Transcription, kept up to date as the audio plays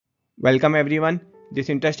Welcome everyone. This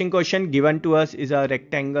interesting question given to us is a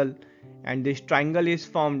rectangle, and this triangle is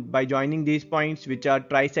formed by joining these points which are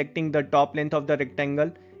trisecting the top length of the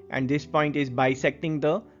rectangle, and this point is bisecting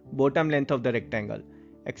the bottom length of the rectangle.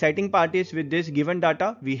 Exciting part is, with this given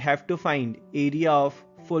data we have to find area of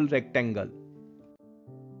full rectangle.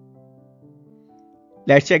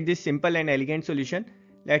 Let's check this simple and elegant solution.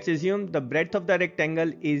 Let's assume the breadth of the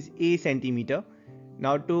rectangle is a centimeter.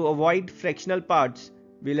 Now to avoid fractional parts,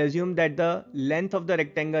 we'll assume that the length of the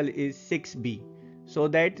rectangle is 6b, so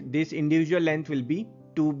that this individual length will be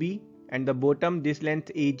 2b and the bottom, this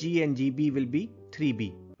length AG and GB, will be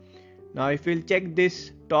 3b. Now if we'll check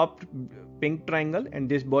this top pink triangle and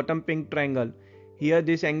this bottom pink triangle, here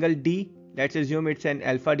this angle D, let's assume it's an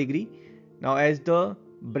alpha degree. Now as the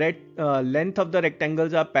length of the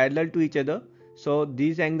rectangles are parallel to each other, so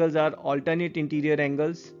these angles are alternate interior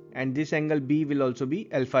angles, and this angle B will also be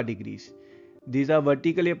alpha degrees. These are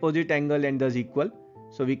vertically opposite angle and thus equal.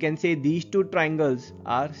 So we can say these two triangles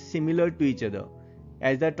are similar to each other.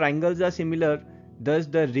 As the triangles are similar, thus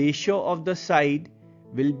the ratio of the side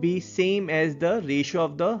will be same as the ratio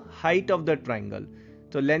of the height of the triangle.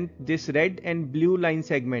 So length, this red and blue line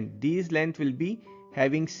segment, these length will be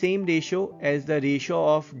having same ratio as the ratio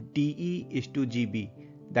of DE is to GB,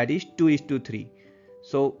 that is 2:3.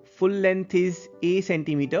 So full length is a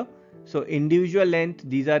centimeter. So individual length,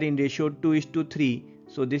 these are in ratio 2:3.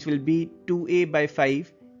 So this will be 2a by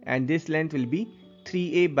 5 and this length will be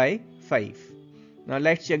 3a by 5. Now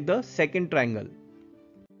let's check the second triangle.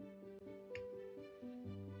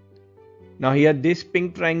 Now here this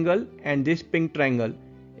pink triangle and this pink triangle,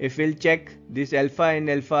 if we'll check, this alpha and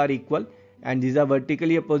alpha are equal and these are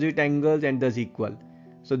vertically opposite angles and thus equal.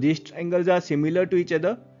 So these triangles are similar to each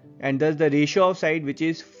other, and thus the ratio of side, which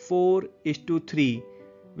is 4:3,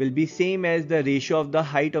 will be same as the ratio of the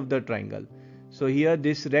height of the triangle. So here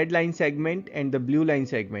this red line segment and the blue line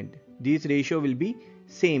segment, this ratio will be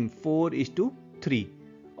same, 4:3,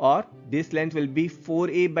 or this length will be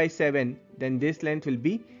 4a by 7, then this length will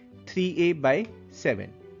be 3a by 7.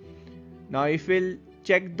 Now if we'll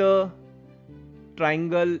check the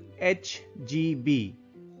triangle HGB,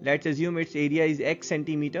 let's assume its area is x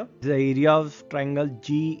centimeter. The area of triangle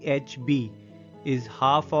GHB is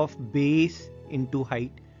half of base into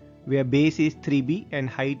height, where base is 3b and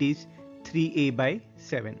height is 3a by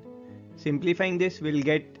 7. Simplifying this, we'll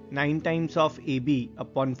get 9 times of AB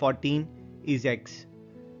upon 14 is x.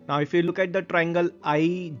 Now if you look at the triangle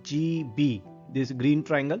IGB, this green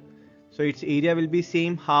triangle, so its area will be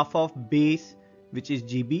same, half of base, which is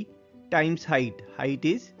GB, times height. Height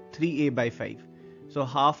is 3a by 5. So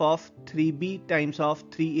half of 3b times of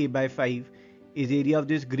 3a by 5 is area of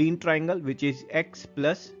this green triangle, which is x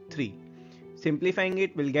plus 3. Simplifying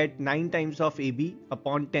it, we'll get 9 times of AB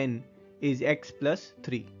upon 10 is x plus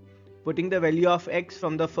 3. Putting the value of x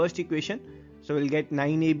from the first equation, so we'll get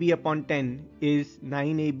 9AB upon 10 is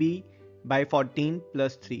 9AB by 14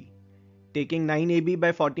 plus 3. Taking 9AB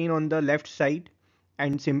by 14 on the left side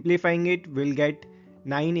and simplifying it, we'll get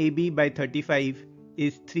 9AB by 35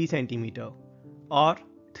 is 3 centimeter, or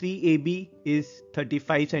 3AB is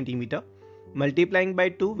 35 centimeter. Multiplying by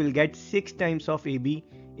 2, we'll get 6 times of AB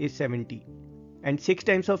is 70. And 6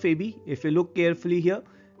 times of AB, if you look carefully here,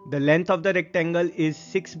 the length of the rectangle is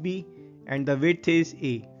 6b and the width is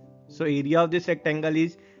a. So area of this rectangle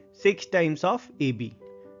is 6 times of AB.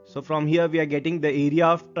 So from here we are getting the area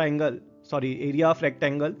of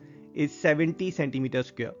rectangle is 70 centimeter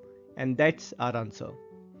square, and that's our answer.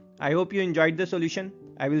 I hope you enjoyed the solution.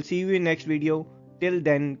 I will see you in next video. Till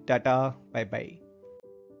then, tata, bye bye.